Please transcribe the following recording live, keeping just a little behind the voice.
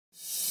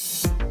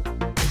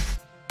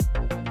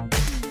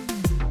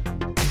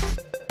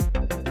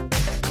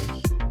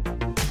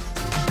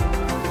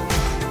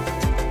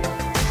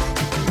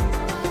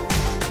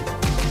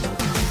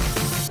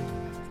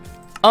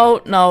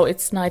Oh no,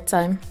 it's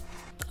nighttime.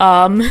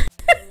 Dang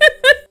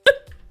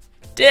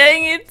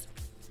it.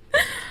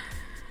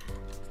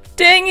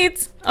 Dang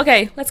it.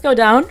 Okay, let's go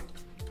down.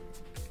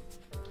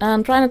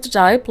 And try not to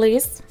die,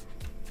 please.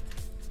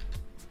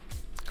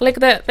 Click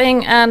the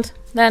thing and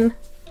then...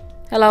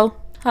 Hello.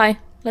 Hi.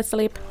 Let's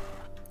sleep.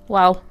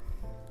 Wow.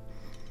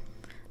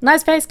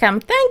 Nice face cam.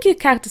 Thank you,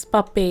 Cactus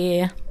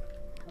Puppy.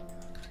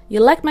 You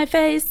like my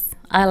face?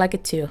 I like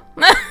it too.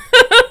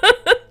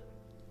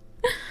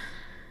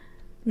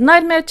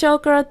 Nightmare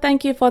Joker,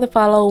 thank you for the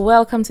follow.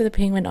 Welcome to the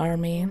Penguin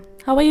Army.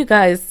 How are you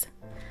guys?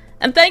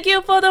 And thank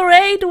you for the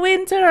raid,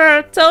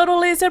 Winter.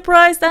 Totally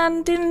surprised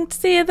and didn't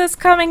see this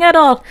coming at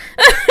all.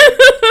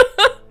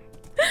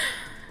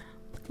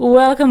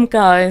 Welcome,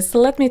 guys.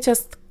 Let me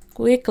just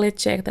quickly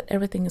check that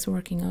everything is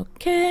working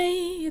okay.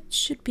 It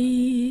should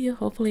be,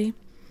 hopefully.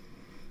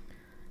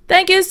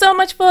 Thank you so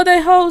much for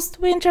the host,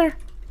 Winter.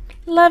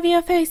 Love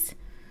your face.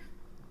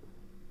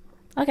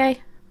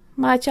 Okay,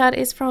 my chat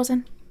is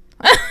frozen.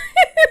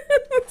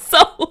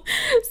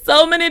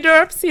 So many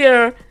derps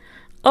here.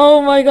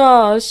 Oh my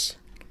gosh.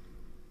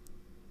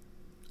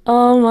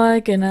 Oh my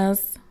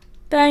goodness.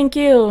 Thank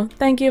you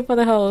for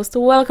the host.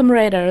 Welcome,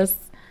 raiders.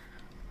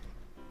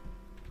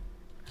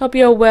 Hope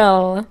you're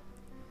well.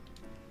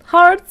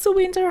 Hearts,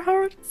 Winter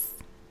hearts.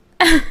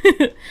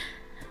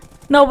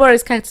 No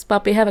worries, Cactus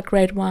Puppy. Have a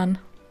great one.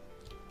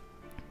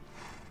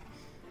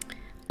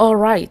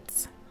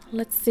 Alright.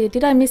 Let's see.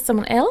 Did I miss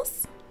someone else?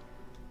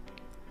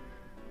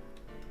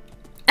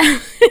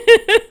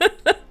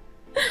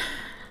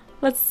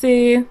 Let's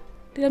see.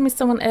 Did I miss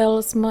someone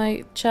else?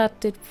 My chat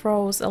did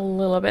froze a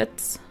little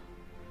bit.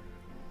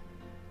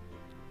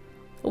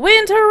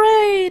 Winter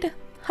raid!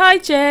 Hi,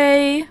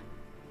 Jay!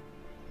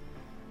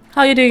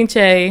 How you doing,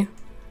 Jay?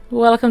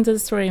 Welcome to the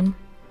stream.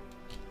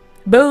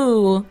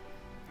 Boo!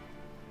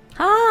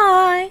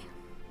 Hi!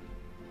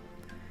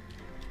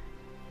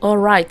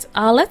 Alright,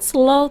 let's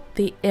load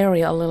the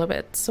area a little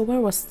bit. So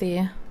where was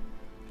the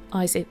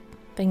icy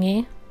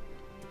thingy?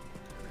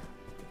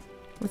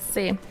 Let's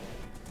see.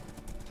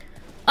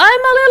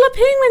 I'm a little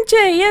penguin,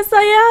 Jay! Yes,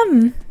 I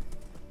am!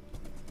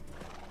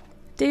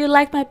 Do you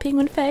like my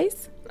penguin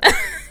face?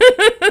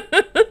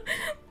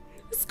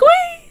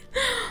 Squee!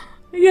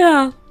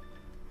 Yeah.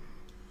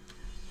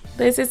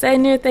 This is a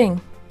new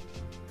thing.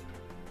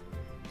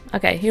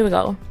 Okay, here we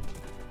go.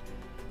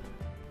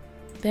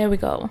 There we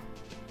go.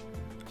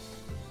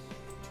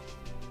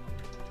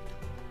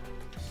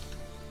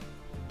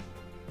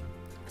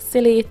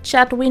 Silly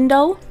chat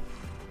window.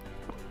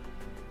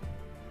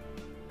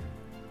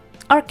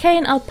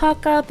 Arcane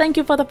Alpaca, thank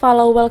you for the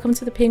follow. Welcome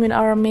to the Penguin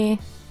Army.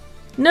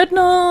 Noot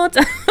noot!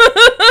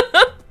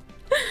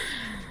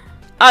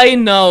 I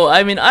know,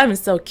 I mean, I'm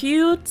so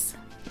cute.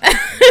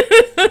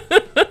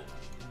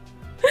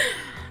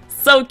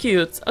 So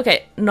cute.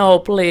 Okay, no,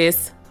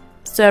 please.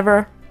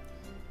 Server.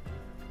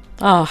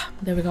 Ah, oh,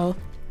 there we go.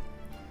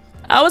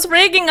 I was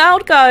freaking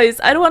out, guys.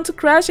 I don't want to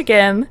crash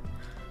again.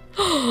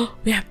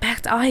 We have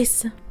packed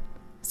ice.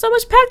 So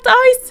much packed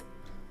ice.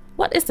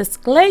 What is this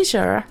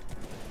glacier?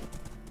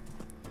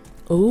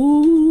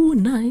 Oh,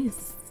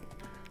 nice.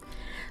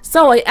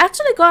 So I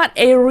actually got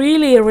a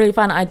really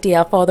fun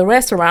idea for the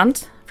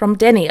restaurant from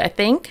Denny, I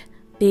think.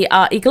 The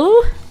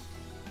igloo.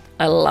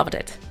 I loved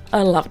it.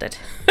 I loved it.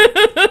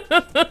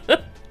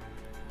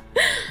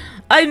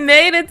 I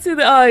made it to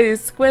the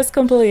ice. Quest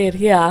complete,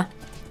 yeah.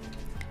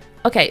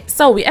 Okay,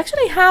 so we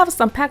actually have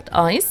some packed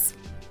ice.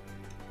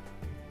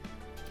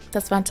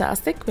 That's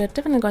fantastic. We're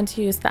definitely going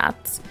to use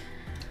that.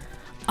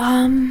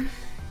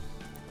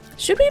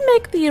 Should we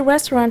make the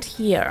restaurant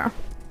here?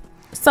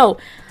 So,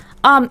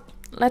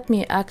 let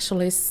me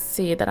actually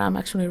see that I'm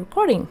actually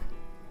recording.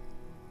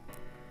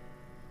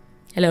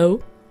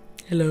 Hello?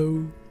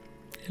 Hello?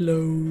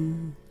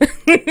 Hello?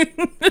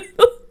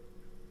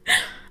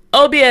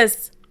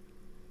 OBS!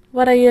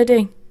 What are you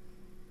doing?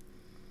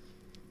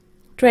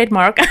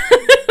 Trademark.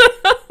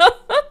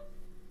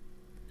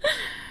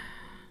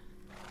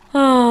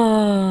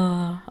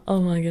 Oh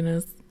my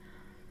goodness.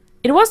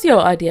 It was your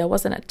idea,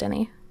 wasn't it,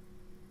 Jenny?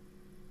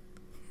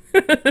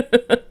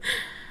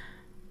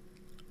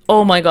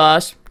 Oh my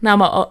gosh. Now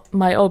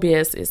my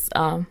OBS is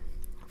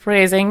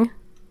freezing.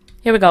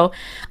 Here we go.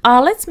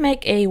 Let's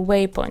make a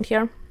waypoint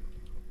here.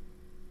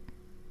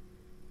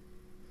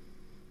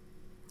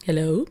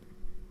 Hello?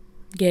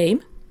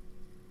 Game?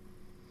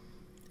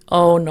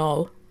 Oh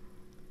no.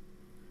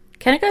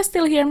 Can you guys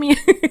still hear me?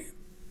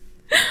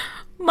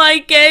 My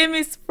game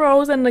is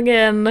frozen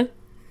again.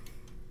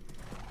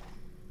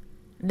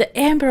 The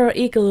Emperor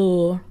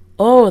Igloo.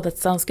 Oh, that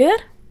sounds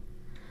good.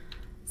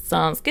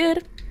 Sounds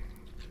good.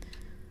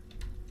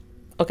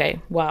 Okay,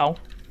 wow.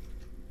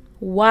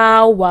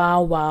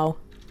 Wow.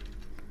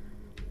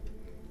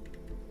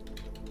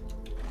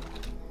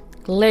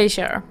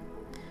 Glacier.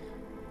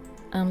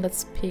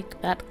 Let's pick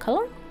that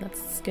color.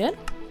 That's good.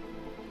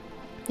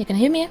 You can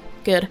hear me?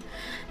 Good.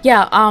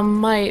 Yeah,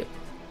 my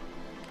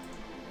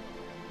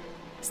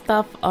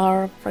stuff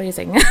are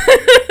freezing.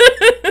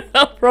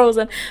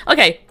 Frozen.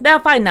 Okay, they're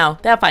fine now.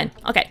 They're fine.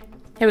 Okay,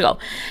 here we go.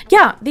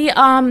 Yeah, the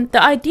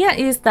idea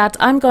is that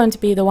I'm going to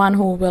be the one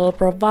who will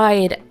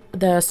provide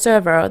the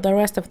server, the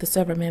rest of the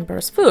server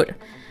members, food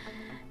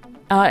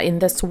in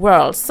this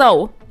world.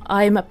 So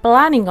I'm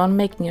planning on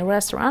making a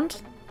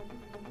restaurant.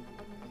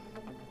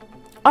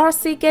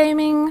 RC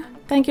Gaming,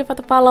 thank you for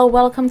the follow.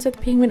 Welcome to the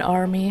Penguin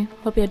Army.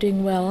 Hope you're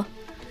doing well.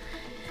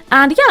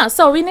 And yeah,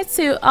 so we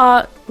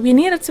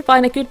needed to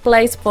find a good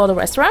place for the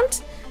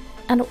restaurant.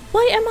 And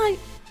why am I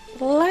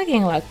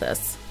lagging like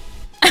this?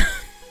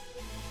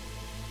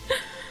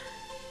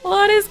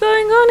 What is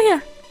going on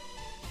here?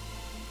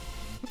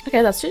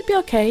 Okay, that should be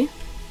okay.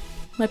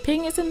 My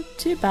ping isn't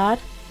too bad.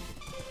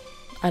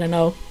 I don't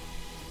know.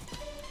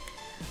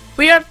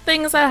 Weird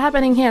things are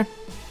happening here.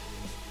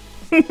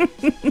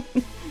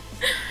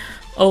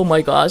 Oh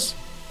my gosh.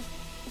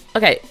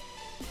 Okay.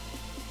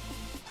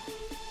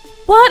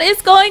 What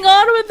is going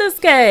on with this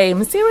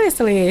game?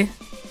 Seriously.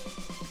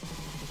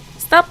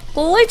 Stop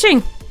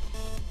glitching.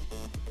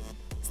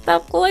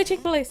 Stop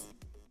glitching, please.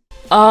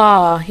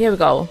 Ah, here we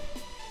go.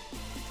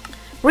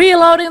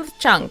 Reloading the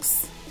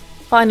chunks.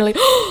 Finally.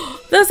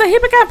 There's a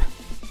hippocamp!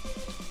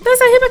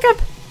 There's a hippocamp!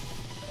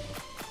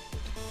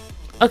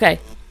 Okay,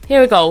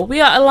 here we go.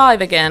 We are alive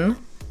again.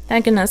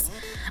 Thank goodness.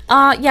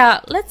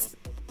 Yeah, let's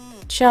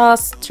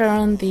just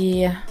turn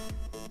the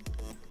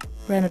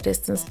render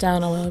distance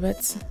down a little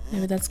bit.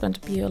 Maybe that's going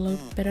to be a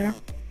little better.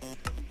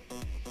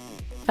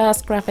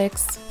 Fast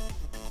graphics.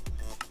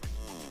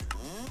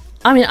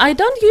 I mean, I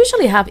don't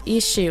usually have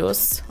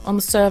issues on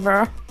the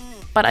server,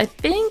 but I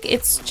think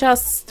it's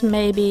just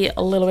maybe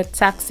a little bit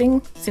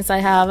taxing since I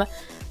have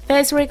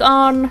face rig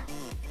on.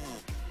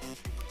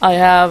 I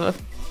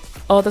have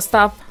all the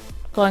stuff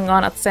going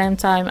on at the same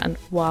time, and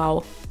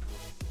wow.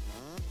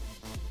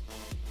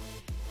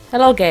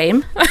 Hello,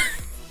 game.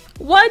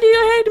 Why do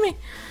you hate me?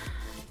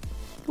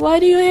 Why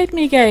do you hate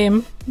me,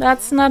 game?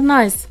 That's not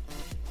nice.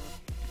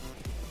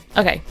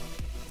 Okay,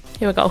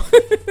 here we go.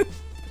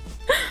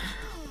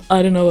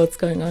 I don't know what's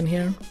going on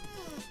here.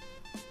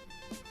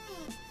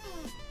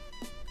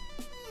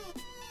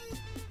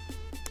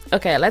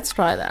 Okay, let's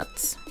try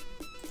that.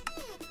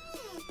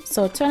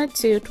 So turn it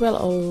to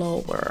 12 or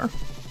lower.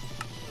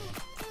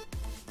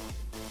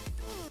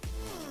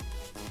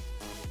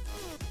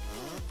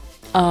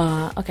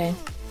 Okay.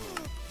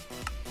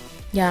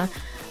 Yeah.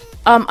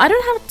 I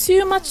don't have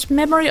too much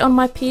memory on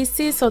my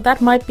PC, so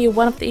that might be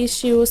one of the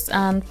issues,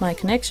 and my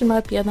connection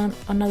might be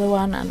another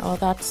one, and all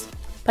that.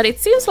 But it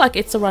seems like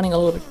it's running a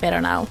little bit better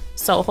now,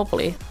 so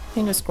hopefully,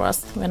 fingers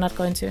crossed, we're not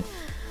going to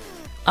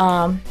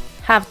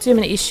have too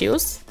many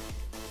issues.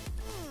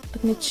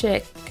 Let me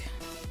check.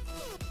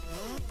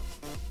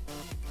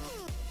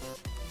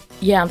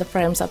 Yeah, the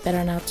frames are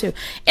better now too.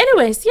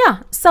 Anyways,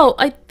 yeah, so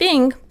I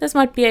think this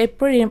might be a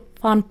pretty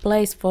fun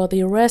place for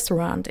the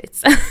restaurant.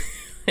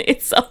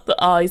 It's on the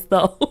ice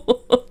though.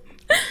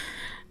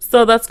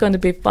 So that's going to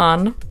be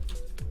fun.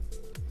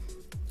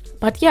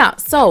 But yeah,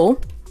 so,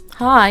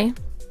 hi.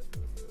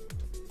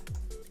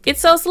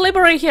 It's so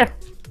slippery here.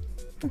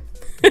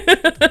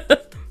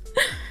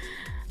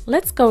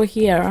 Let's go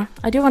here.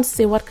 I do want to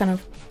see what kind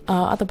of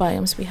other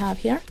biomes we have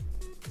here.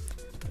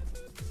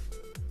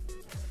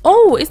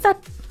 Oh, is that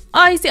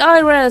Icy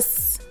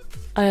Iris?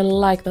 I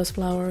like those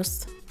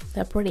flowers.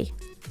 They're pretty.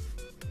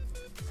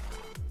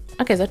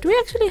 Okay, so do we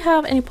actually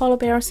have any polar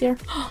bears here?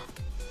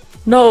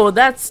 No,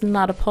 that's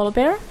not a polar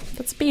bear.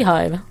 That's a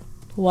beehive.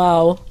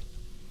 Wow.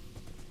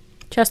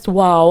 Just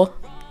wow.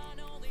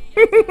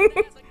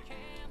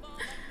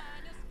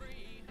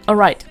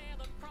 Alright.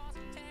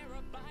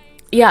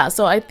 Yeah,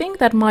 so I think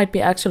that might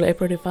be actually a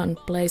pretty fun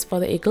place for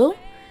the igloo.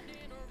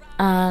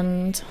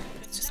 And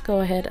let's just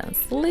go ahead and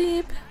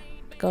sleep.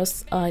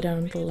 Because I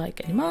don't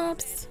like any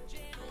mobs.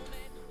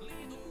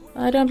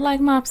 I don't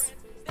like mobs.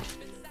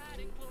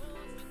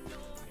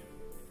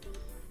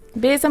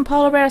 Bees and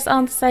polar bears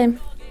aren't the same.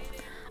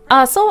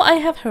 So I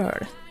have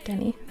heard,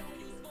 Danny.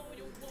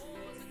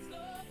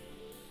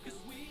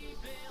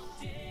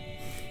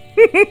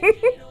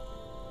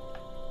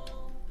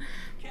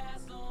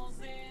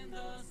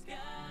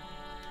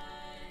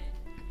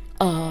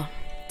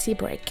 Tea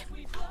break.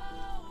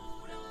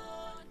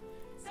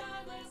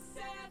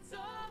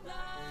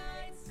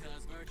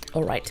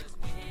 Alright.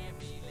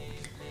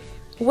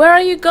 Where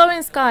are you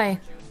going, Sky?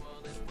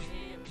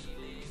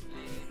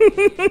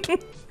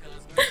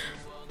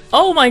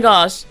 Oh my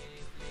gosh.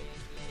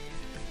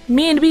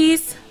 Mean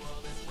bees.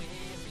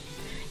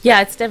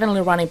 Yeah, it's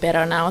definitely running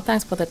better now.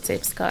 Thanks for the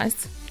tips,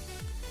 guys.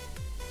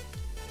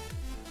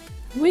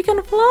 We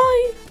can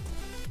fly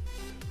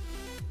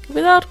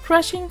without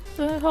crashing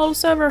the whole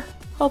server,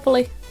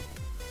 hopefully.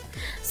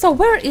 So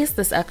where is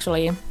this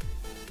actually?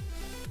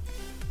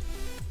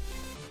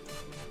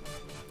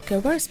 Okay,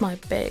 where's my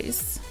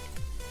base?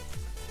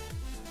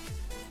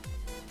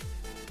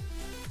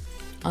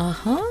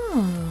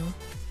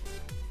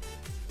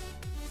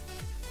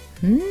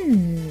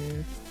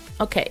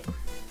 Okay.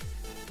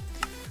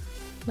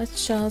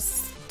 Let's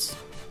just...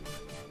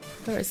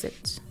 Where is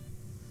it?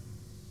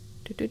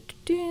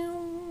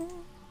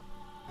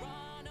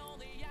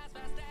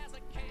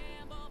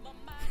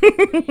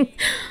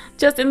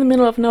 Just in the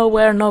middle of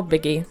nowhere, no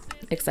biggie.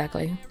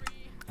 Exactly.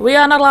 We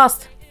are not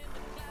lost.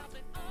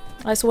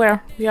 I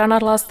swear, we are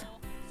not lost.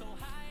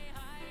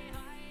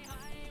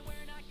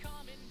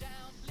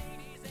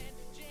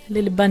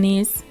 Little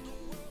bunnies.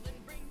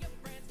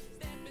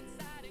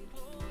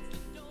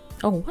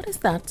 Oh, what is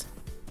that?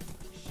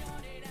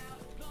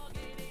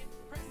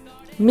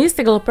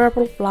 Mystical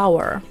purple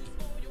flower.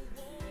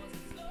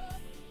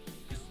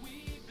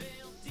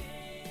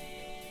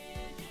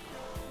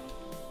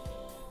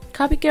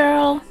 Copy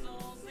girl.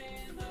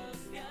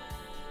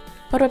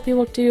 What do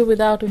people do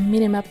without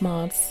minimap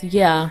mods?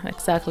 Yeah,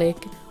 exactly.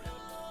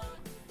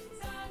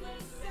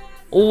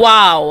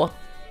 Wow.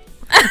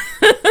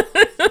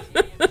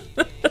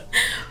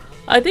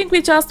 I think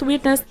we just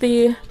witnessed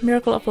the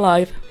miracle of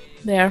life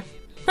there.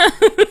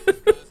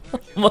 Oh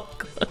my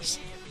gosh.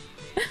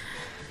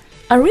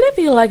 I really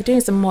feel like doing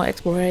some more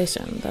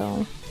exploration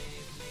though.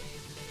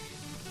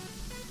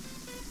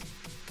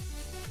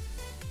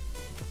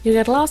 You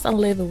get lost and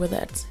live with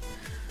it.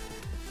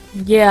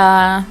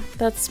 Yeah,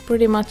 that's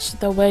pretty much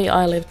the way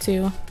I live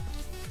too.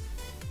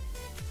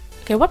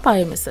 Okay, what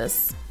biome is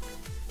this?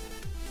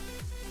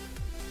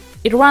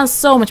 It runs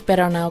so much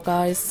better now,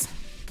 guys.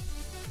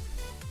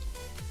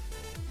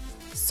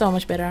 So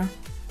much better.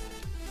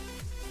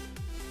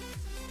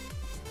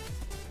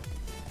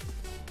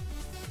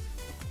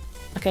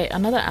 Okay,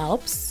 another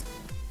Alps.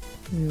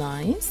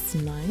 Nice,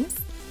 nice.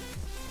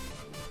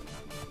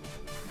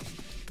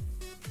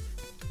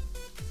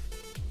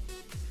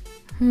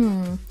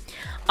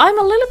 I'm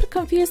a little bit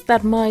confused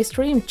that my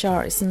stream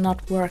jar is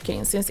not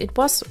working, since it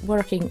was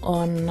working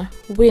on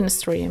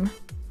WinStream.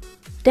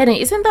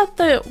 Danny, isn't that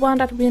the one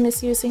that Win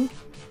is using?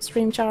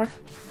 Stream jar?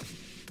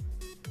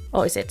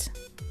 Oh, is it?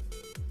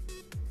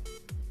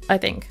 I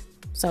think.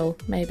 So,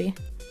 maybe.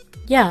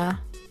 Yeah.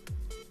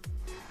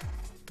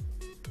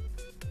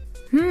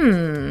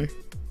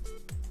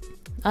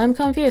 I'm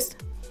confused.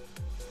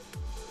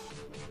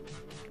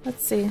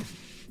 Let's see.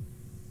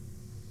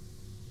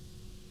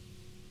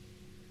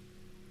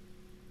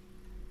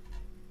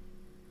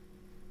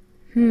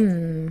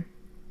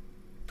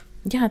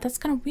 Yeah, that's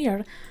kind of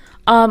weird.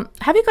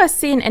 Have you guys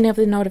seen any of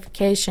the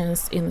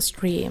notifications in the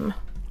stream?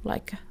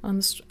 Like on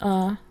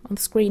the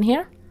screen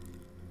here?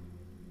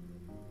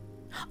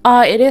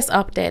 It is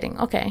updating.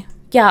 Okay.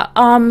 Yeah,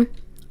 I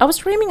was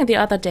streaming the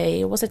other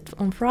day. Was it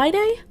on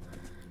Friday?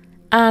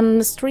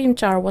 And stream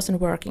jar wasn't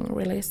working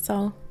really,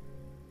 so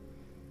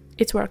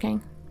it's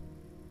working.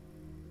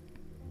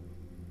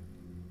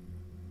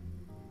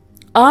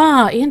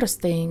 Ah,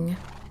 interesting.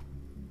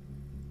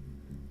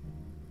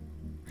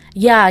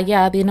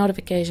 Yeah, the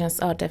notifications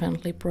are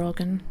definitely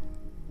broken.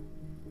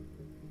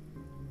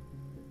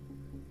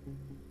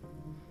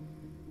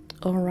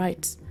 All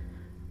right.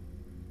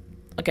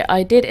 Okay,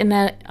 I did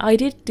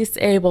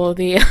disable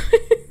the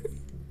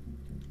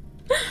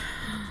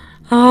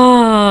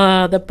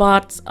the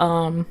bot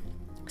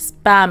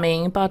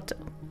spamming, but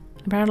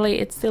apparently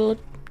it still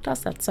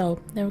does that. So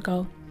there we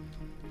go.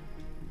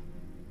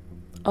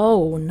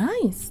 Oh,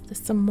 nice.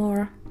 There's some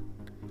more.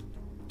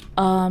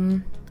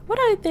 What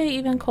are they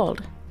even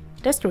called?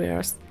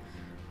 Destroyers.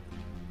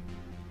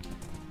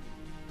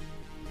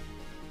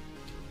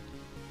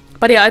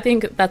 But yeah, I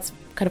think that's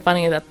kind of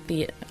funny that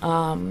the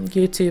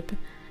YouTube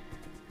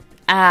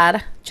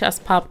ad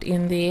just popped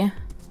in the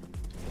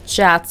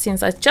chat,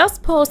 since I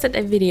just posted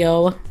a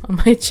video on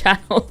my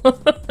channel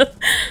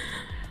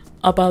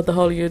about the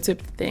whole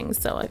YouTube thing,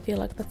 so I feel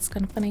like that's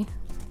kind of funny.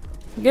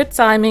 Good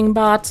timing,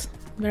 but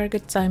very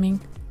good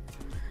timing.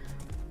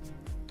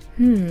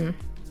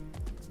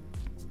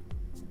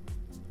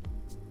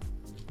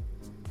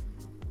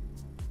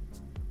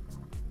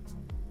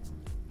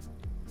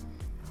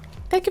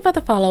 Thank you for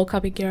the follow,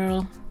 copy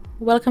girl.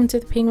 Welcome to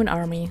the Penguin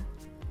Army.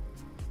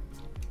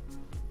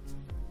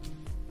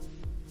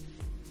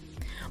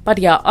 But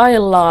yeah, I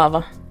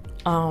love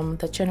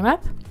the journey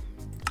map.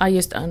 I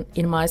used it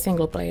in my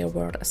single player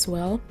world as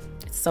well.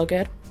 It's so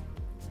good.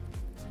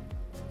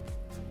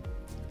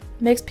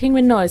 Makes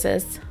penguin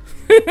noises.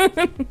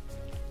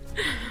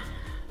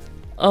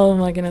 Oh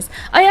my goodness.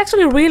 I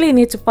actually really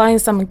need to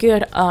find some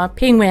good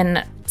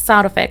penguin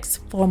sound effects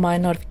for my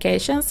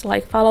notifications,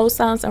 like follow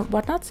sounds and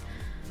whatnot.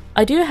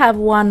 I do have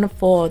one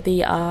for the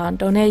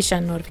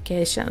donation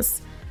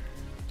notifications,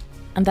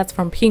 and that's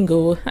from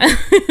Pingu.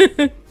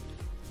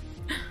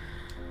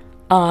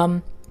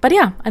 But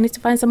yeah, I need to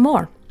find some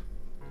more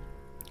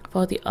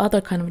for the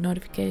other kind of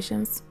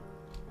notifications.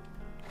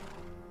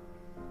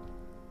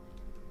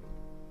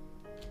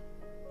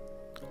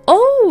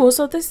 Oh,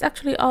 so this is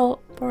actually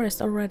all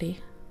forest already.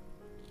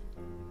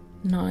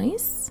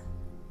 Nice.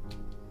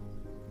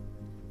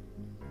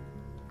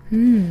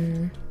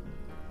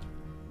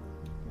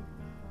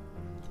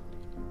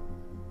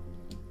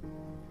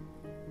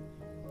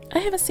 I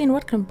haven't seen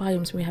what kind of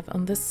biomes we have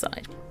on this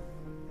side.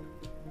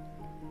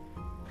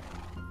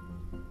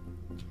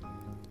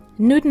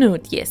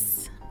 Nude,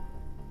 yes.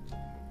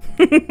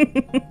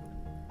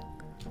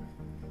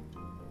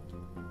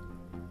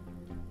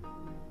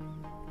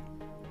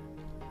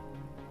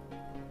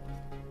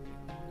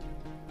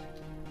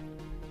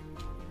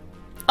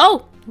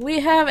 we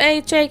have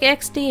a Jake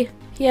XD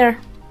here.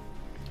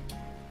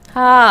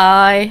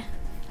 Hi.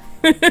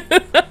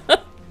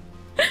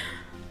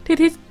 Did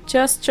he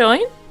just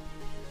join?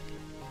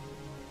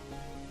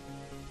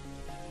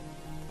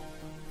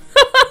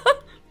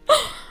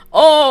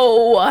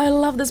 Oh, I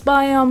love this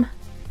biome.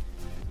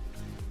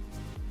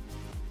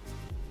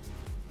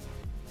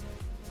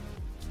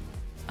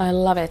 I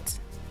love it.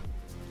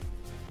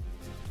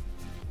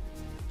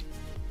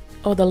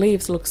 Oh, the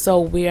leaves look so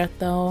weird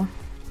though.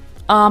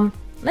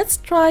 Let's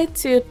try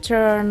to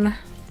turn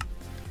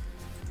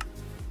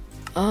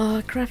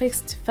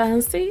graphics to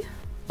fancy.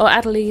 Or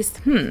at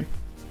least,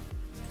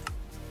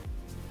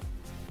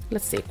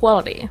 let's see,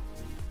 quality.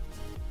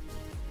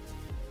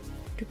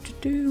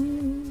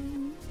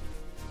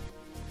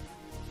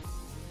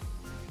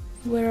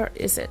 Where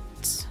is it?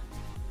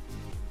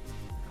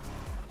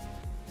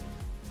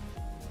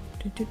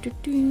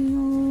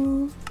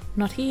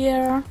 Not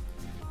here.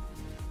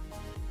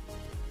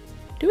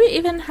 Do we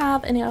even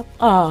have any up?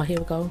 Oh, here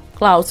we go.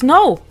 Clouds.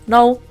 No,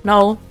 no,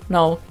 no,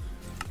 no.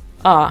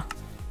 Ah,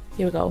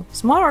 here we go.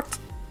 Smart.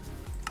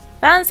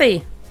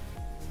 Fancy.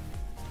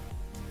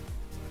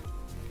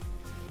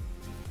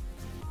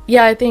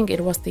 Yeah, I think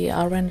it was the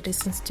render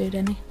distance too,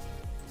 Denny.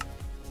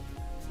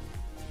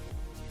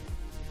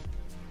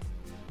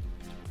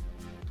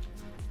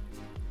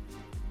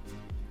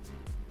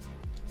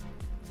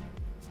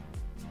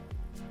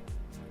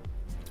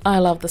 I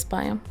love this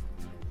biome.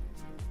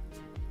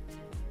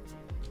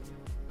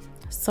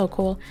 So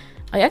cool.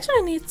 I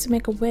actually need to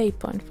make a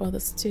waypoint for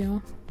this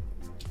too.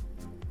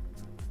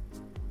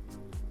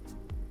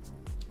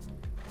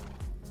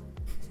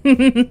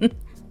 Yeah,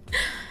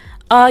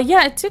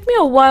 it took me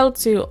a while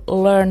to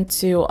learn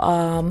to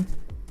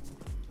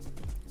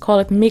call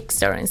it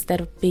mixer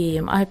instead of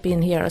beam. I've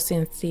been here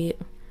since the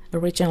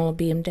original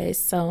beam days,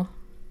 so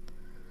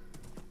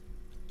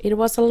it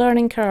was a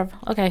learning curve.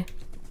 Okay,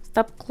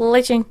 stop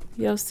glitching,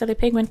 you silly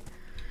pigman.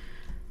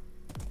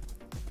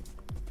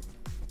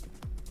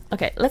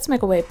 Okay, let's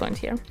make a waypoint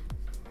here.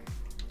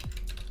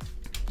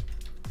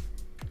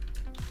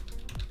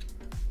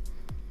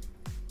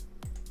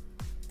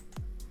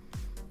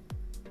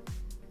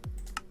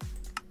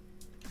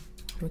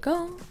 Here we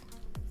go.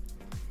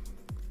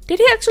 Did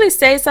he actually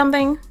say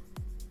something?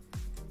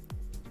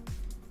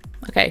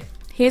 Okay,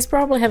 he's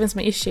probably having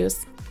some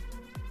issues.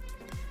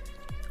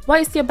 Why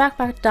is your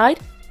backpack died?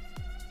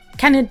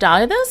 Can you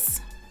dye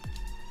this?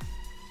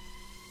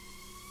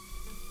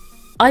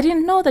 I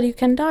didn't know that you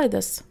can dye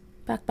this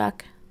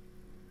backpack.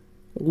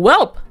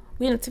 Welp,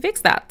 we need to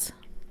fix that.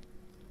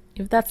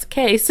 If that's the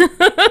case.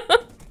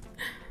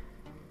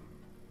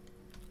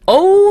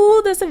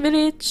 Oh, there's a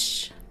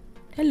village.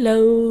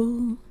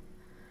 Hello.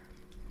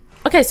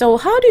 Okay, so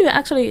how do you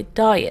actually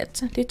dye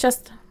it? Do you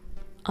just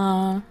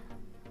No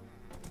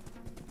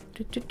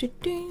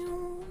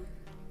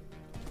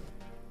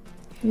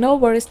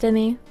worries,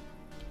 Denny.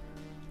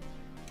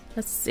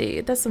 Let's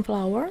see, there's some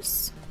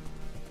flowers.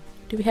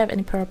 Do we have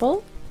any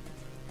purple?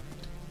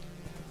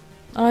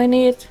 I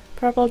need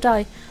purple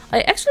dye.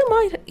 I actually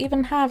might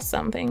even have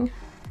something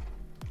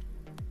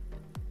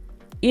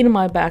in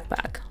my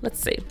backpack. Let's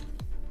see.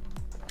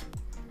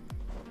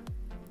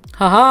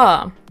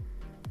 Haha!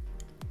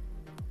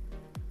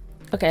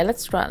 Okay,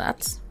 let's try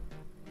that.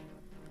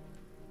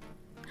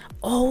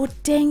 Oh,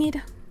 dang it!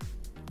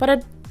 But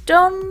I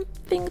don't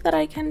think that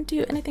I can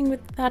do anything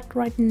with that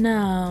right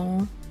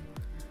now.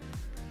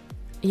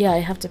 Yeah, I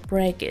have to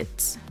break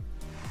it.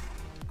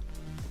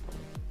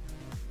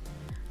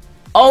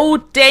 Oh,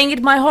 dang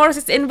it, my horse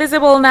is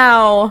invisible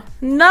now!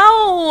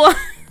 No!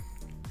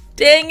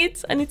 Dang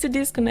it, I need to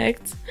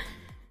disconnect.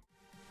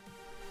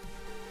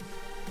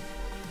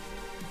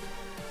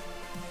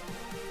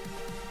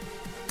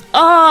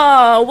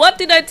 Oh, what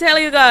did I tell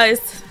you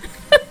guys?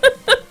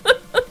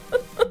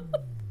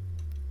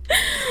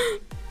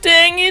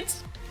 Dang it.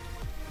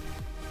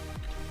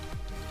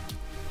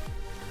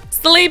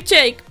 Sleep,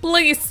 Jake,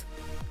 please.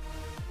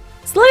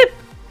 Sleep!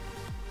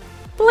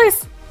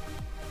 Please.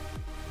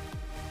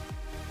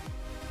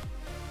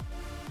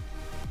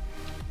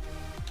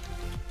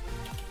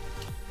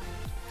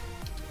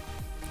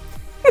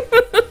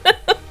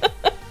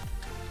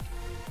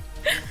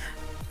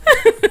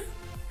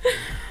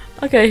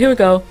 Okay, here we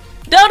go.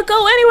 Don't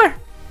go anywhere!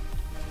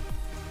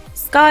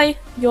 Sky,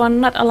 you are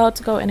not allowed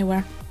to go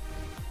anywhere.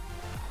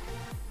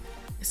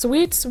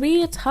 Sweet,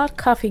 sweet hot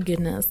coffee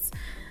goodness.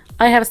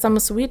 I have some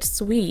sweet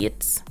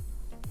sweets.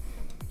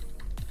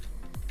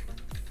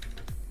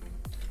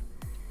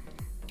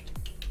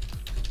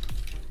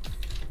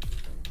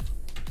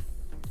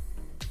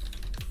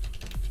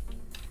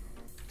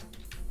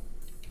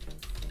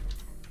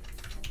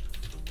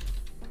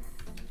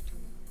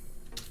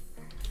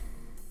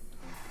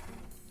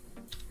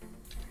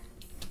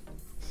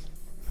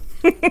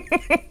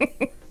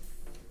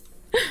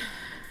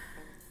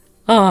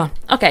 Oh,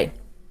 okay.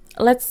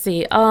 Let's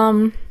see.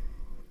 Yeah,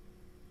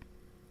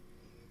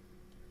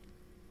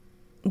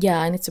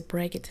 I need to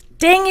break it.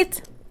 Dang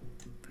it!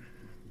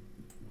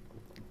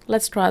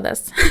 Let's try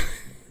this.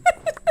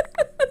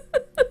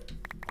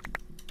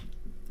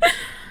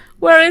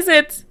 Where is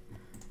it?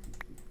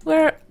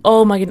 Where?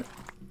 Oh my god.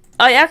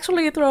 I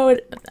actually threw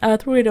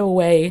it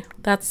away.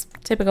 That's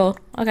typical.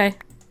 Okay.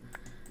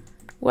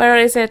 Where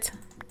is it?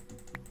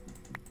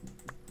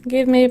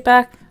 Give me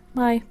back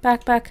my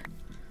backpack.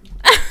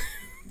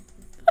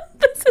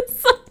 This is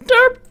so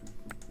derp.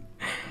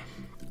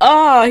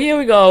 Ah, here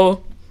we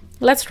go.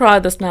 Let's try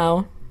this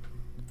now.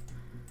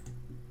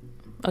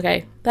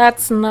 Okay,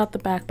 that's not the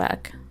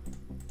backpack.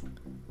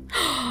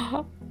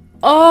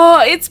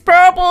 Oh, it's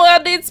purple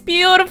and it's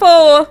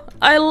beautiful.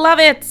 I love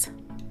it.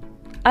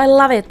 I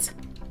love it.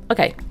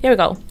 Okay, here we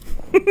go.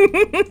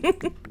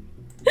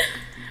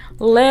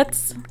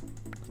 Let's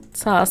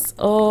toss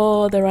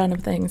all the random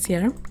things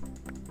here.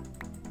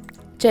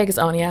 Jake is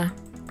on, yeah.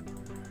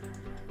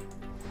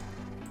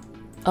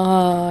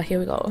 Here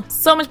we go.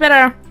 So much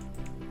better.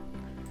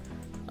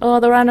 Oh,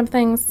 the random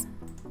things.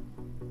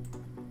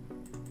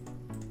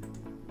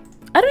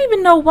 I don't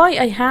even know why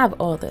I have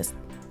all this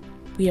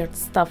weird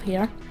stuff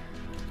here.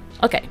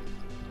 Okay.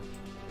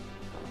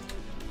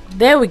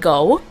 There we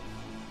go.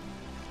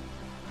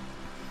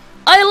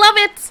 I love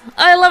it!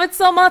 I love it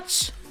so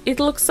much! It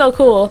looks so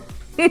cool.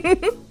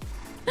 Did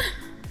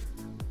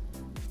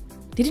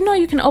you know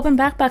you can open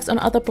backpacks on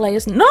other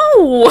players? No!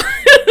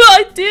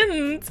 I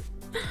didn't!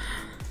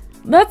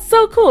 That's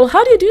so cool.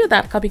 How do you do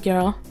that, copy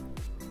girl?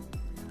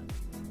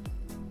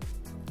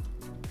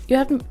 You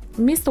have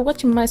missed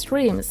watching my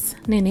streams,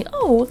 Nini.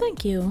 Oh,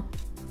 thank you.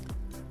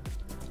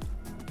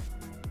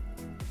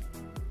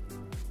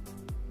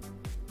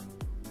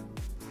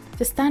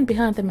 Just stand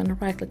behind them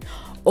and right click.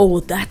 Oh,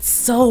 that's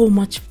so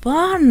much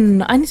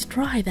fun! I need to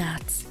try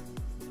that.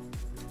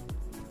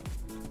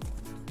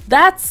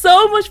 That's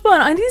so much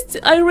fun!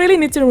 I really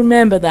need to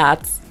remember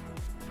that.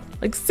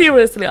 Like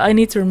seriously, I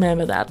need to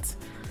remember that.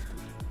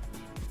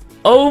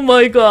 Oh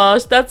my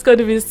gosh, that's going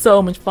to be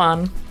so much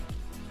fun.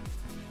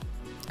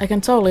 I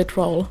can totally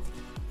troll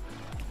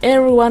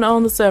everyone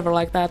on the server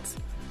like that.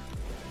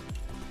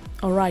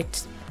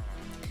 Alright.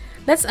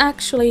 Let's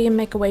actually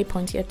make a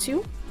waypoint here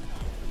too.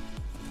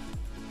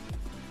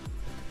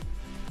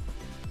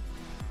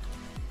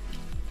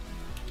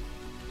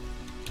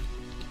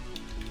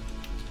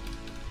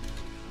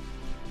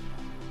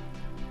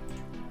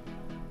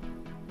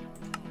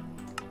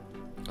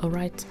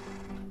 Alright.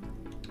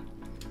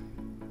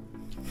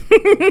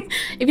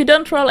 If you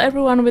don't troll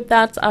everyone with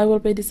that, I will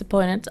be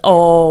disappointed.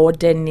 Oh,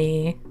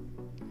 Denny.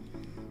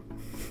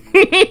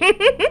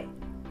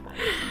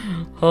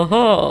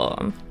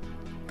 Haha.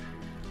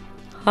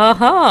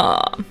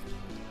 Haha.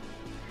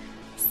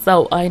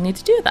 So I need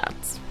to do that.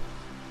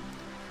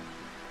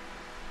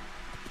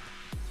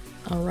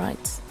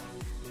 Alright.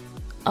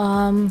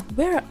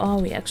 Where are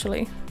we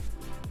actually?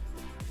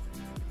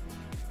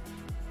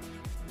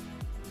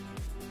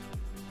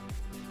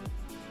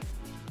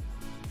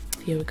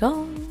 Here we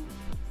go.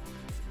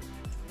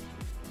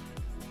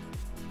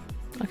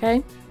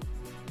 Okay.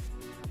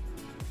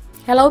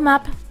 Hello,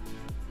 map.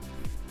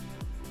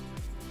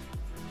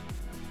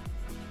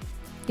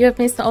 You have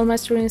missed all my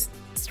streams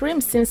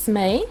since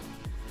May.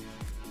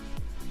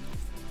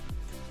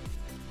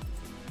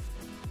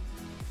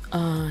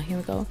 Here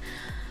we go.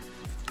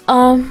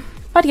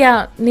 But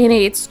yeah,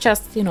 Nini, it's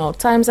just, you know,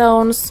 time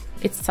zones.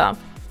 It's tough.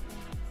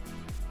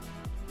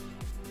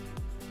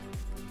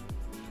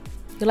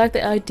 You like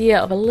the idea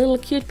of a little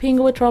cute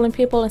penguin trolling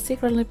people and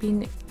secretly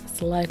being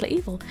slightly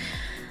evil.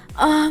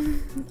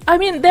 I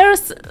mean,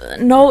 there's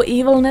no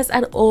evilness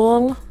at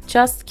all,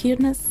 just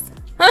cuteness.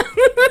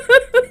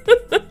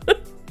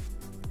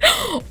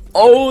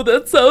 Oh,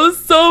 that sounds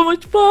so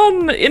much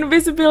fun!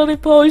 Invisibility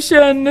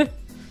potion.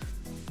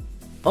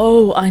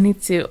 Oh, I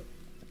need to.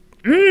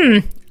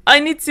 I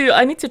need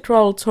to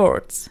troll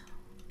Tort.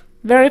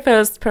 Very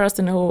first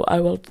person who I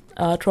will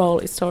troll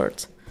is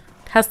Tort.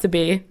 It has to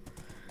be.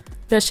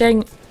 We're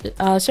sharing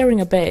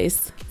a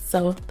base,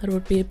 so that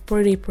would be a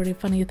pretty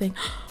funny thing.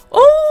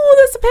 Oh,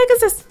 there's a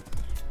Pegasus!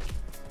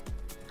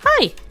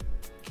 Hi!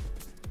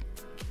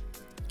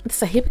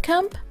 It's a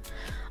hippocamp?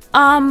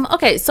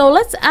 Okay, so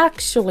let's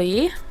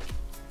actually...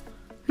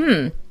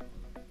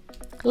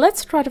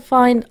 Let's try to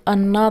find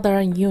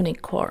another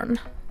unicorn.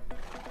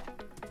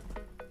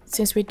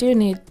 Since we do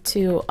need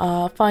to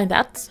find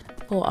that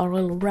for our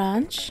little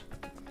ranch.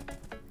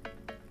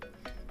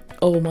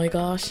 Oh my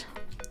gosh.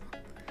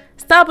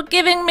 Stop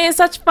giving me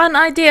such fun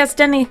ideas,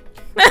 Jenny!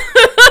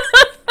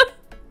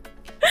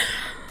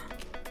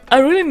 I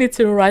really need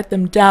to write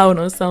them down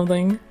or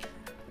something.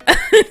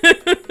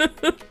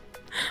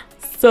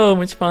 So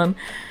much fun.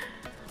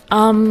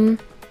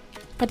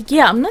 But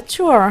yeah, I'm not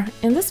sure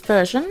in this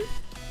version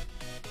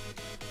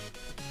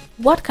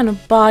what kind of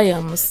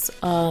biomes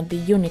the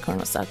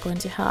unicorns are going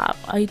to have.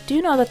 I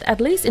do know that at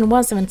least in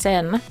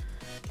 1.7.10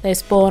 they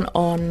spawn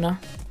on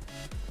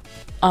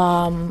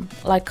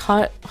like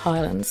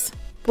highlands.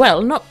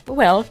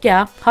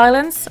 Yeah,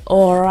 highlands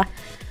or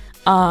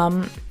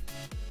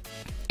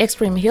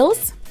extreme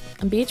hills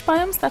and beach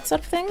biomes, that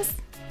sort of things.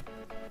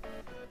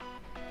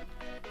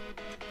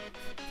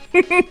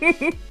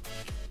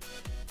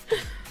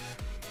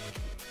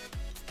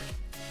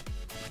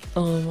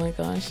 Oh my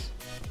gosh.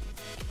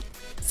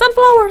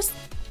 Sunflowers!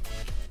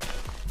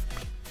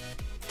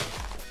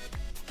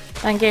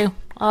 Thank you.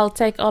 I'll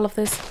take all of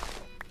this.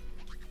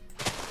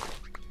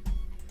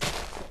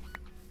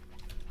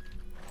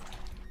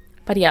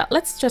 But yeah,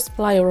 let's just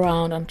fly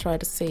around and try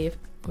to see if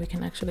we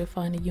can actually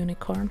find a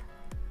unicorn.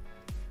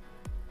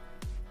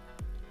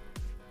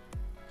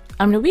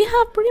 I mean, we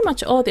have pretty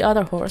much all the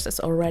other horses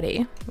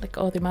already, like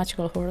all the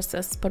magical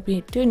horses, but we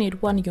do need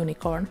one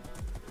unicorn.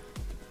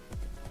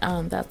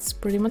 And that's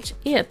pretty much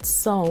it,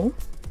 so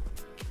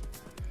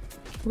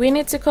we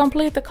need to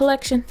complete the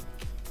collection.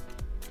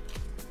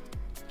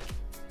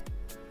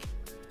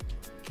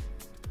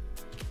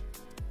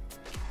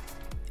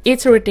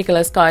 It's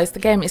ridiculous, guys. The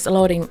game is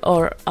loading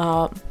or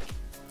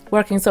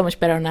working so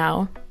much better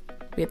now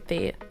with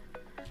the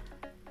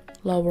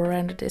lower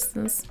render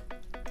distance.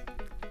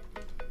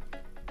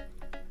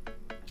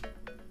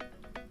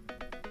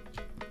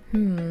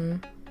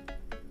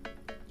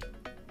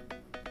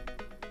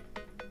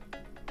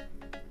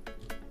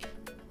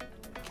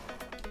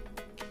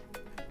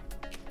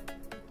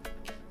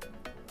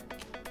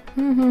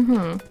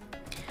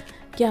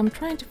 Yeah, I'm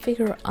trying to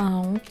figure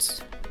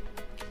out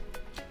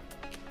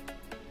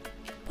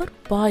what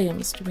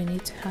biomes do we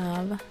need to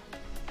have.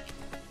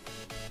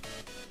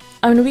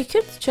 I mean, we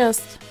could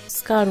just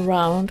scout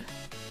around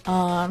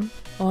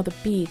all the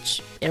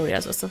beach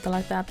areas or something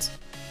like that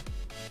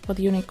for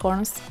the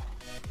unicorns.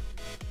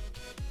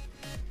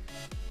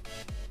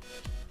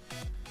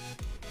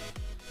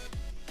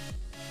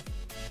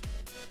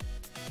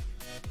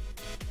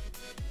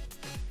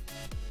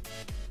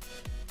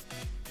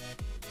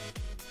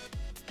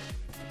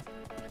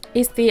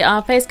 Is the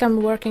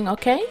facecam working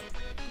okay?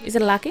 Is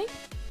it laggy?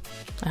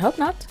 I hope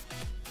not.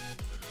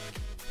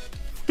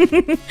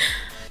 I'm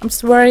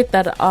just worried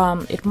that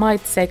it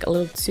might take a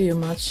little too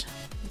much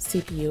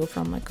CPU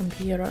from my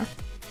computer.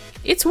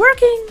 It's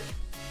working!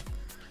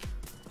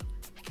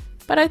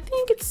 But I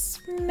think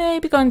it's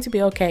maybe going to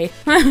be okay.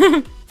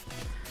 I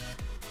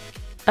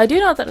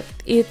do know that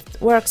it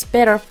works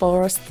better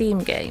for Steam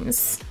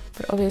games,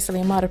 but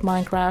obviously modded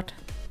Minecraft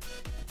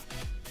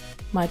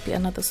might be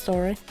another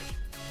story.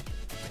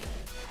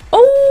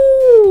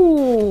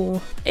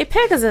 Oh, a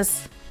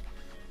Pegasus!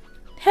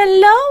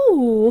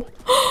 Hello!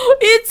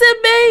 It's a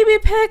baby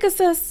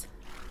Pegasus!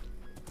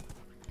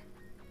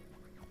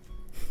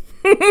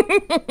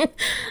 The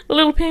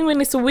little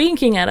penguin is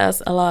winking at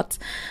us a lot.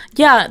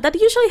 Yeah, that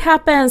usually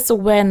happens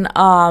when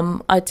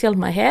I tilt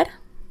my head.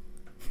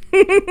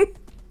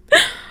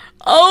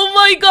 Oh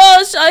my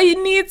gosh, I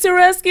need to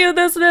rescue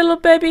this little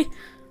baby.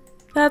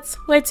 That's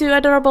way too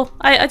adorable.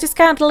 I just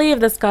can't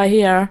leave this guy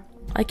here.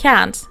 I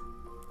can't.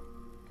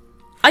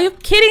 Are you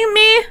kidding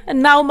me?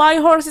 And now my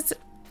horse is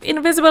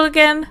invisible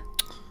again.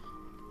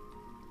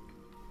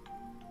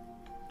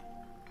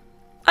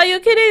 Are you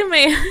kidding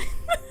me?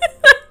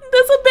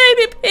 There's a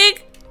baby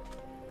pig.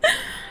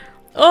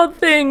 Oh,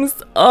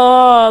 things.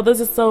 Oh,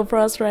 this is so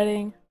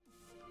frustrating.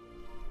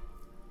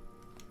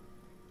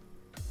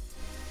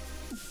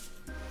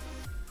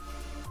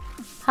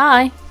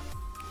 Hi.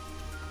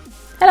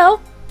 Hello.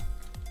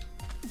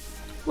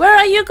 Where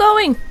are you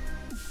going?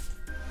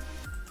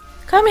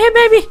 Come here,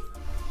 baby.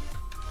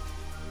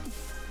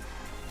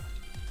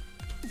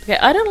 Okay,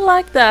 I don't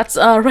like that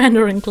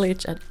rendering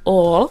glitch at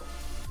all.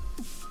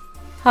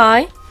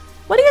 Hi.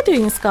 What are you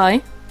doing,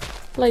 Sky?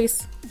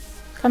 Please.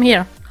 Come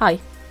here. Hi.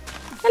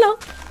 Hello.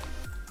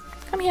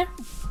 Come here.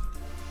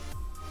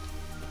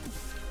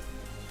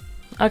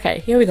 Okay,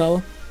 here we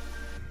go.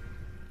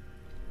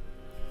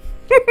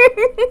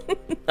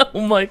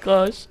 Oh my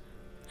gosh.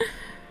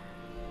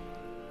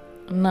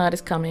 Night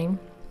is coming.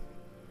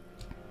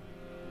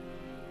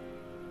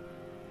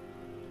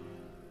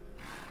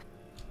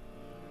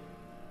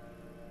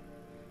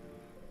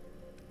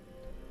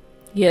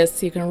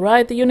 Yes, you can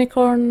ride the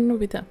unicorn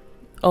with a...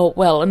 Oh,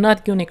 well,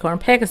 not unicorn,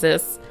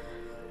 Pegasus.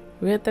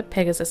 With the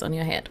Pegasus on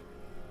your head.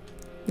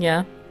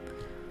 Yeah.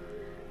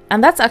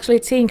 And that's actually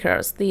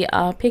Tinker's. The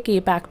piggy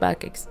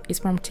backpack is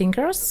from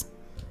Tinker's.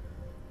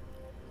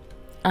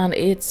 And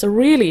it's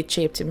really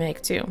cheap to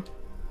make too.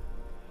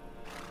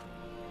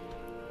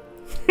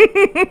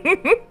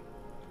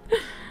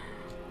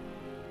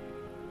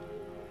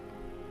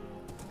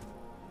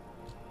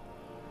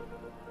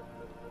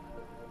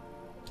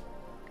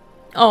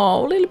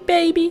 Oh, little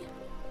baby.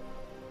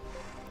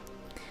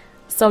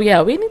 So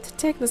yeah, we need to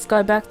take this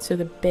guy back to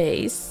the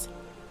base.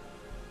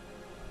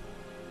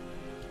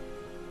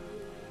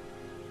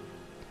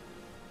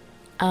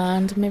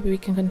 And maybe we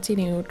can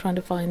continue trying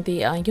to find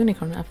the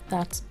unicorn after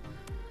that.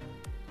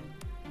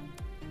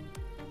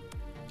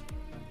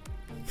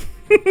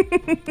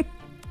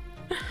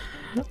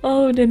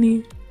 Oh,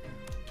 Denny.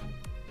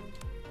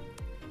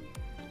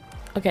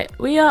 Okay,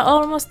 we are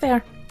almost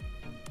there.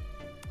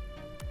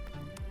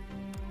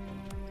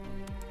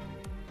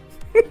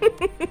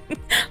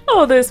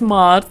 Oh, this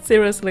mod,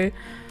 seriously.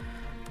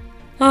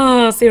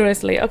 Oh,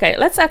 seriously. Okay,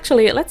 let's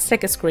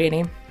take a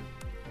screening.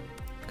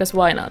 Because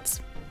why not?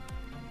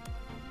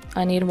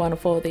 I need one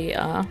for the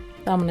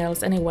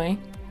thumbnails anyway.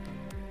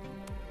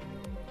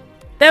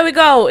 There we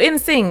go, in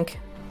sync.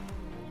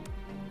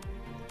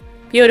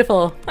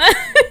 Beautiful.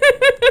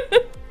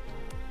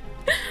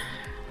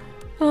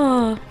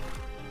 Oh.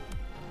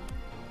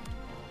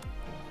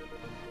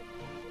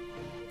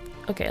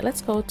 Okay,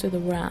 let's go to the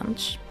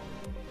ranch.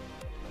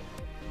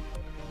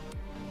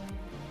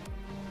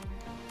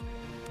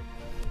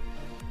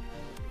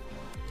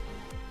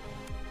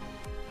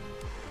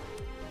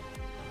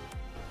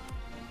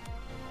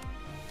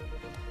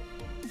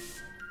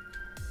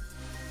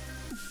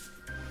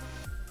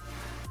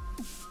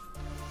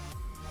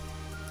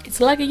 It's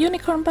like a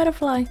unicorn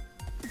butterfly.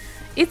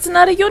 It's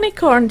not a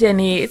unicorn,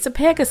 Jenny. It's a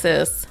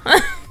Pegasus.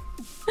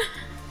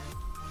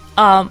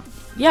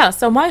 Yeah,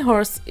 so my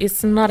horse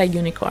is not a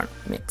unicorn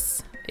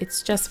mix.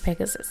 It's just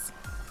Pegasus.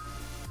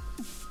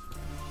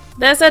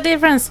 There's a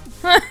difference.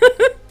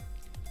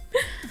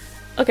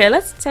 Okay,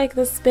 let's take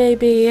this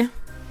baby.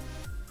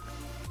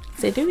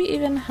 See, do we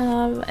even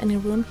have any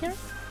room here?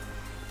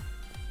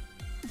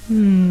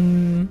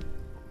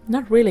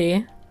 Not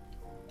really.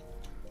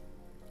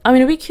 I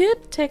mean, we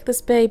could take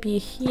this baby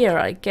here,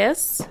 I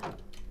guess.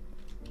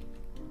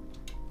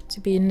 To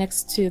be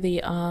next to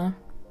the,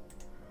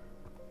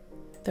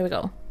 there we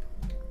go.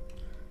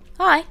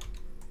 Hi!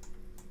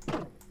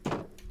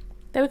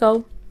 There we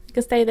go. You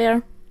can stay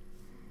there.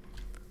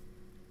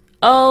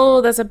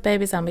 Oh, there's a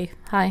baby zombie.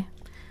 Hi.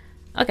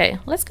 Okay,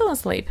 let's go and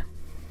sleep.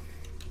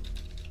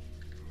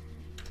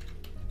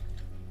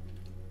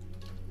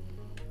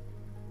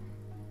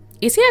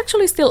 Is he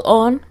actually still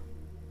on?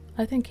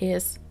 I think he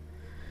is.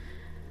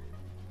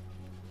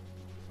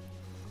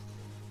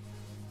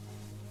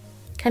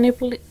 Can you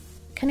breed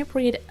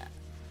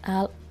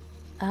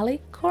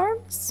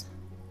alicorns?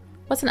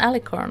 What's an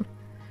alicorn?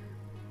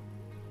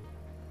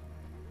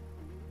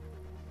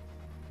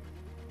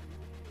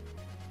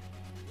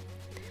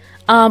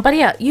 But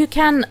yeah, you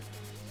can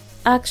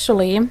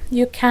actually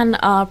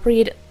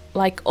breed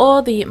like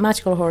all the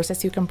magical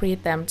horses. You can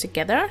breed them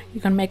together.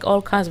 You can make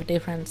all kinds of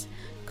different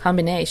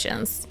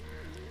combinations,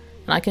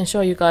 and I can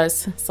show you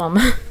guys some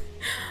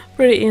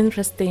pretty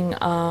interesting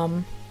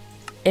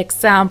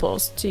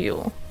examples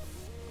too.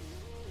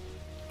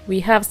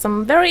 We have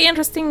some very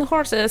interesting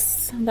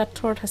horses that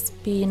Tord has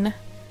been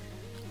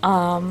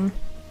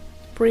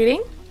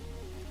breeding.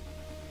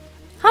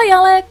 Hi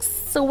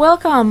Alex,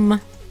 welcome.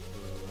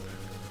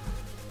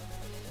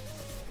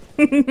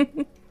 I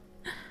am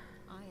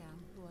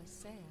who I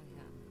say I am.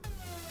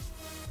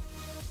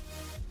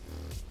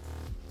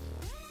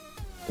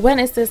 When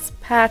is this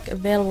pack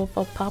available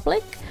for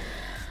public?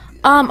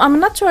 I'm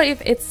not sure if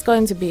it's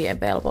going to be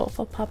available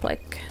for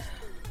public.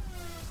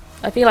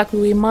 I feel like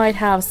we might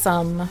have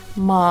some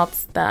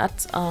mods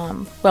that,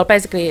 well,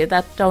 basically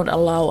that don't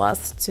allow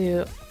us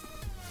to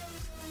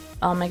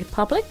make it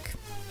public.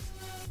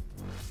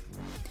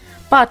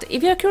 But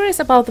if you're curious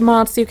about the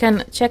mods, you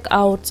can check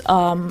out,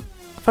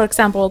 for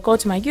example, go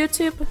to my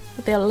YouTube.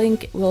 The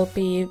link will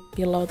be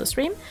below the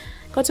stream.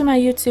 Go to my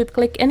YouTube,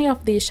 click any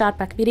of the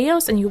ShotPack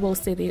videos, and you will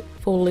see the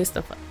full list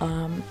of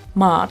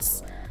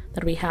mods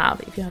that we have,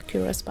 if you're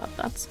curious about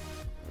that.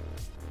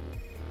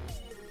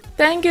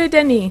 Thank you,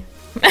 Denny!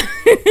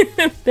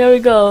 There we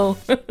go.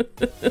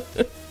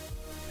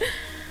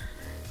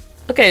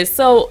 Okay,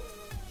 so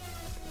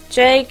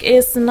Jake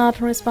is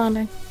not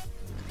responding.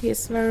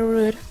 He's very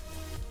rude.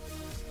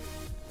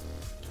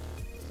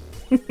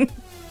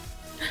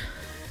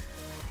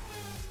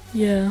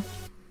 Yeah.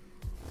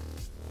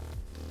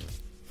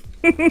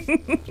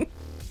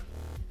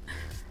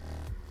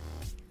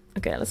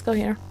 Okay, let's go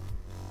here.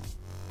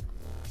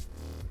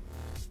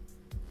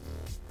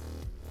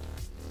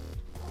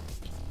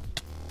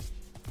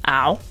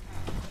 Ow.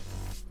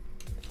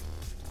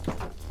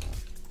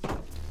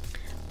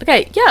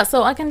 Okay, yeah,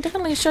 so I can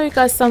definitely show you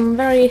guys some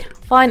very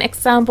fine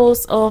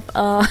examples of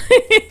all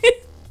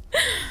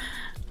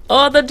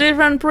the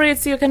different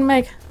breeds you can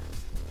make.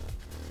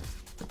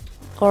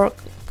 Or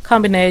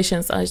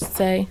combinations, I should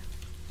say.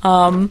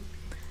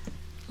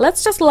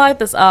 Let's just light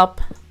this up.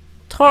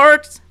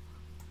 Tord,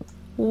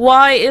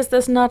 why is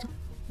this not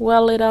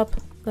well lit up?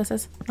 This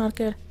is not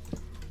good.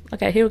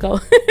 Okay, here we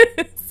go.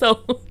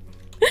 So,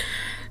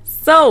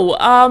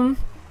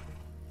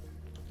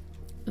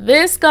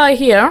 this guy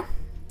here,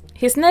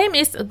 his name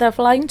is the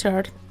Flying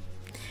Turd,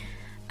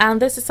 and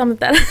this is something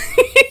that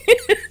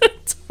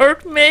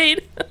Tord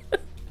made.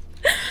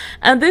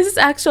 And this is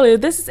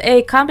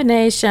a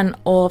combination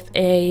of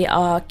a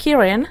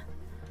Kirin,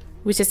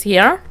 which is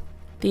here,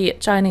 the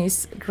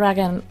Chinese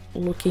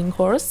dragon-looking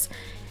horse,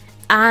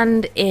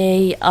 and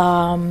a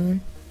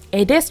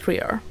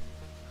Destrier,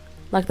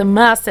 like the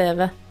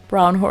massive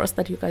brown horse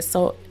that you guys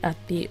saw at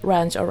the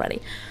ranch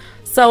already.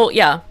 So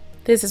yeah,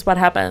 this is what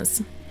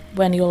happens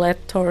when you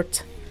let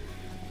Tord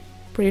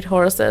breed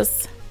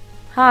horses.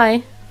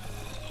 Hi.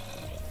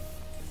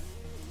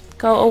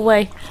 Go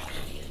away.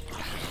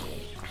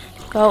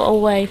 Go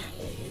away.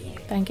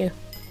 Thank you.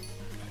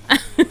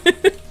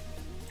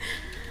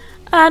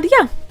 And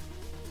yeah.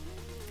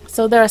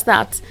 So there's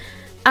that.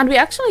 And we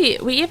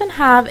even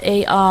have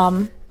a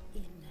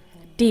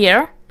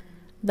deer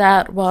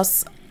that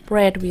was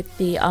bred with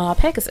the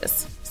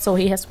Pegasus. So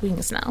he has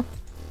wings now.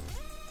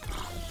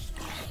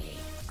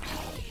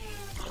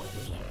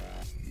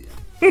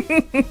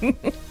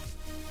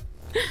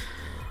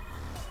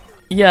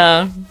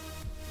 Yeah.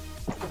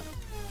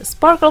 The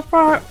sparkle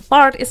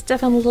part is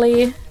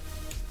definitely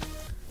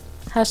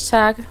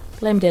hashtag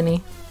blame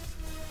Denny.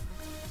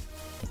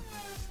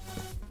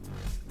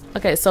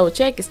 Okay, so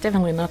Jake is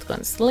definitely not going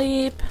to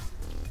sleep.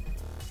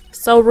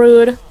 So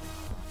rude.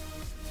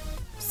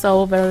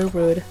 So very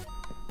rude.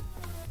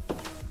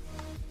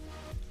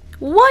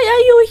 Why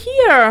are you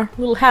here,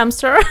 little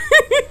hamster?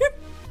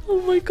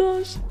 Oh my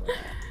gosh.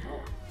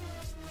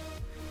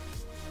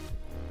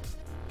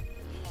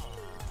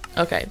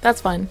 Okay,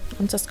 that's fine.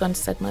 I'm just going to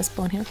set my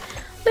spawn here.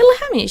 Little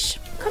Hamish,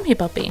 come here,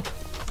 puppy.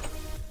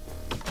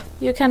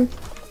 You can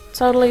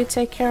totally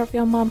take care of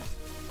your mom.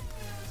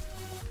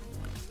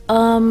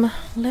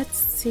 Let's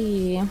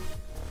see.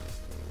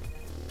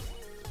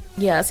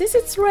 Yeah, since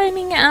it's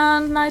raining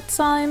and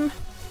nighttime,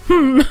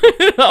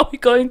 are we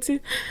going to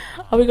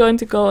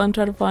go and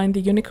try to find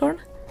the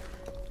unicorn?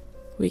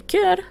 We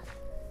could.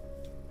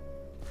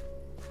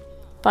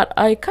 But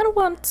I kind of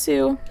want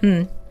to...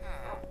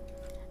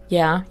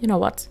 Yeah, you know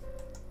what?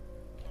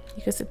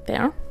 You can sit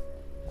there.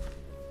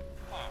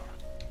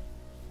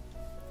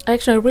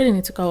 Actually, I really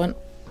need to go and...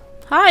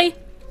 Hi!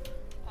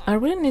 I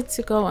really need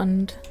to go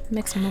and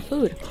make some more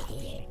food.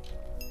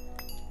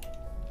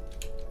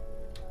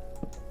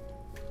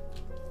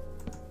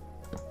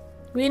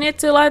 We need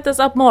to light this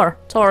up more.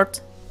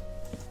 Tort.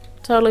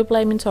 Totally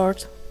blaming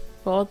Tort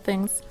for all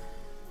things.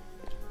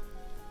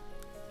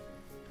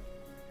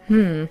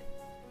 Okay,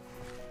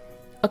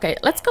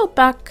 let's go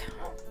back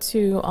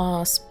to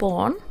our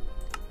spawn.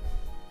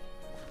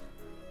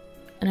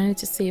 And I need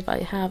to see if I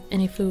have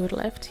any food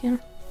left here.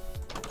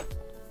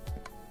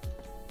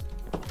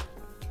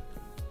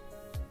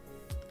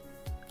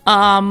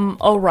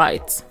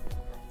 Alright.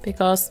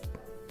 Because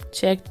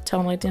Jake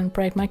totally didn't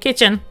break my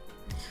kitchen.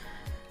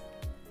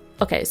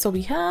 Okay, so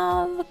we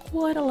have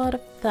quite a lot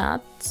of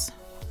that.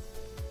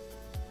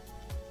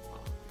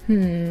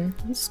 I'm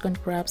just going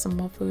to grab some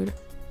more food.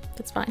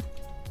 That's fine.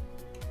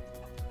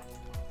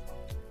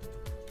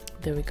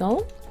 There we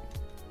go.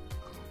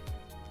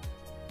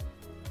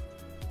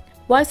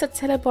 Why is a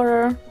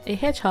teleporter a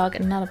hedgehog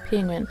and not a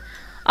penguin?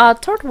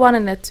 Tort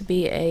wanted it to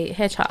be a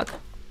hedgehog.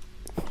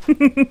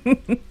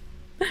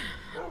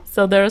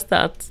 So there's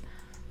that.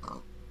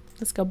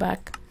 Let's go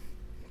back.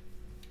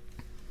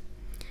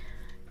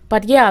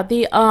 But yeah,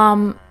 the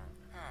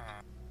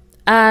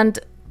and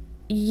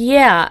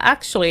yeah,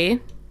 actually,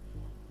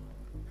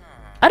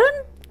 I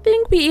don't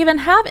think we even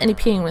have any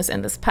penguins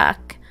in this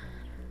pack,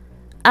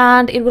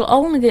 and it will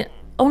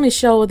only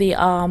show the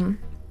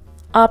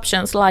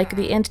options, like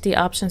the entity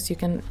options you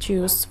can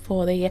choose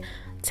for the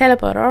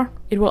teleporter.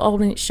 It will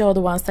only show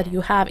the ones that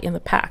you have in the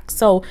pack.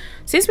 So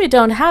since we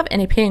don't have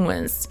any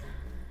penguins,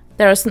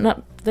 there's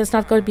not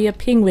going to be a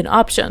penguin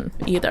option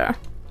either.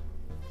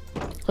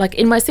 Like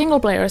in my single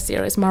player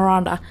series,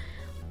 Miranda,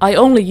 I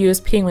only use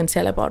penguin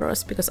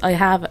teleporters because I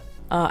have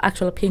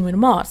actual penguin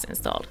mods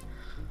installed.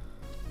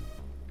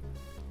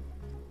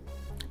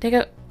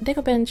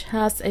 Decobench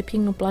has a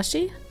penguin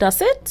plushie.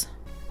 Does it?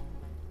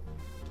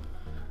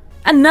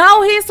 And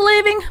now he's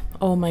leaving?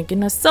 Oh my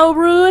goodness, so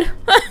rude.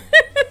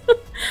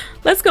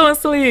 Let's go and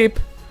sleep.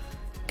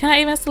 Can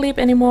I even sleep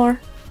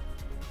anymore?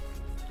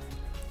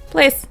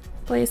 Please,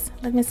 please,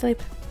 let me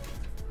sleep.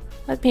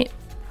 Let me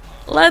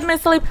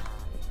sleep.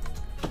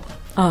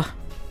 Ah.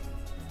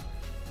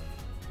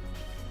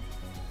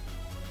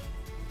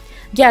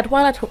 Yeah,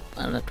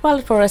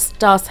 Twilight Forest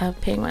does have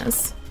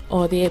penguins,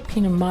 or the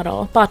penguin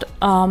model, but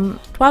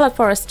Twilight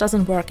Forest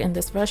doesn't work in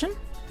this version.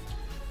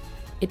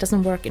 It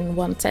doesn't work in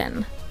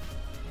 1.10.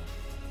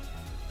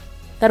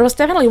 That was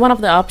definitely one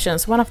of the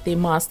options, one of the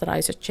mods that I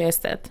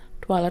suggested,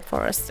 Twilight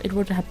Forest. It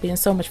would have been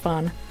so much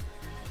fun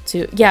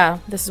to... Yeah,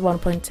 this is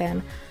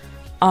 1.10.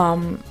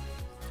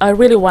 I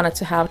really wanted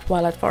to have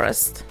Twilight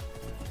Forest,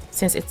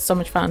 since it's so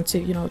much fun to,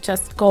 you know,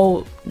 just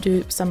go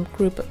do some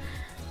group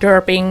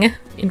derping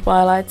in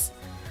Twilight.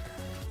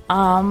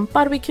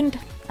 But we couldn't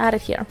add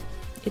it here.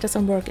 It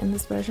doesn't work in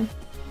this version.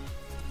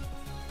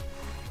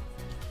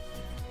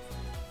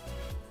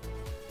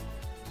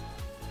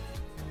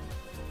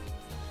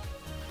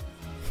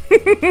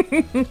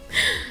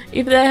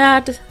 If they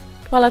had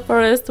Twilight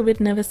Forest, we'd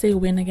never see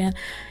Win again.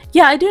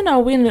 Yeah, I do know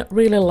Win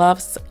really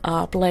loves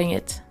playing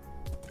it.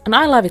 And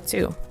I love it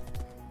too.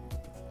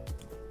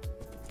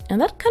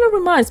 And that kind of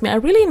reminds me, I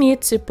really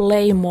need to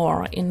play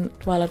more in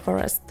Twilight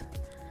Forest.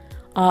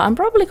 I'm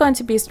probably going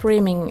to be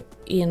streaming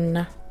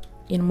in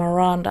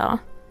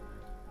Miranda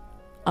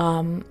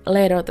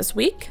later this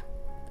week.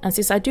 And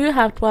since I do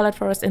have Twilight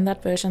Forest in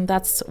that version,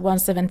 that's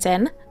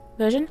 1.7.10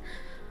 version,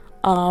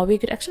 we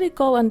could actually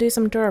go and do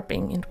some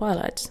derping in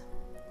Twilight.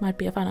 Might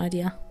be a fun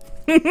idea.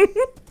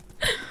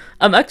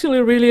 I'm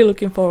actually really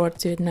looking forward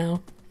to it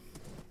now.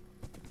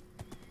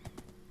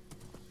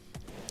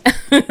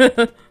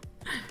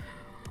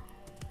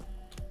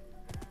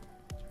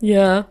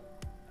 Yeah.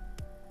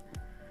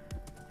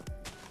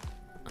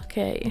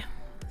 Okay,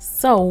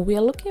 so we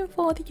are looking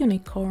for the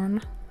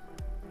unicorn.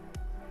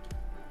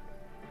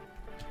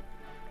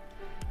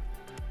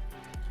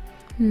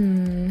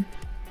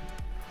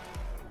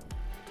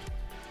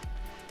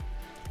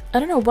 I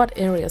don't know what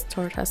areas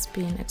Tord has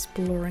been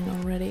exploring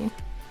already.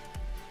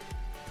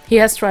 He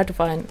has tried to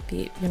find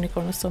the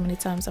unicorn so many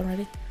times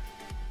already.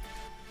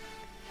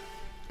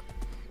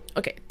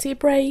 Okay, tea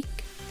break.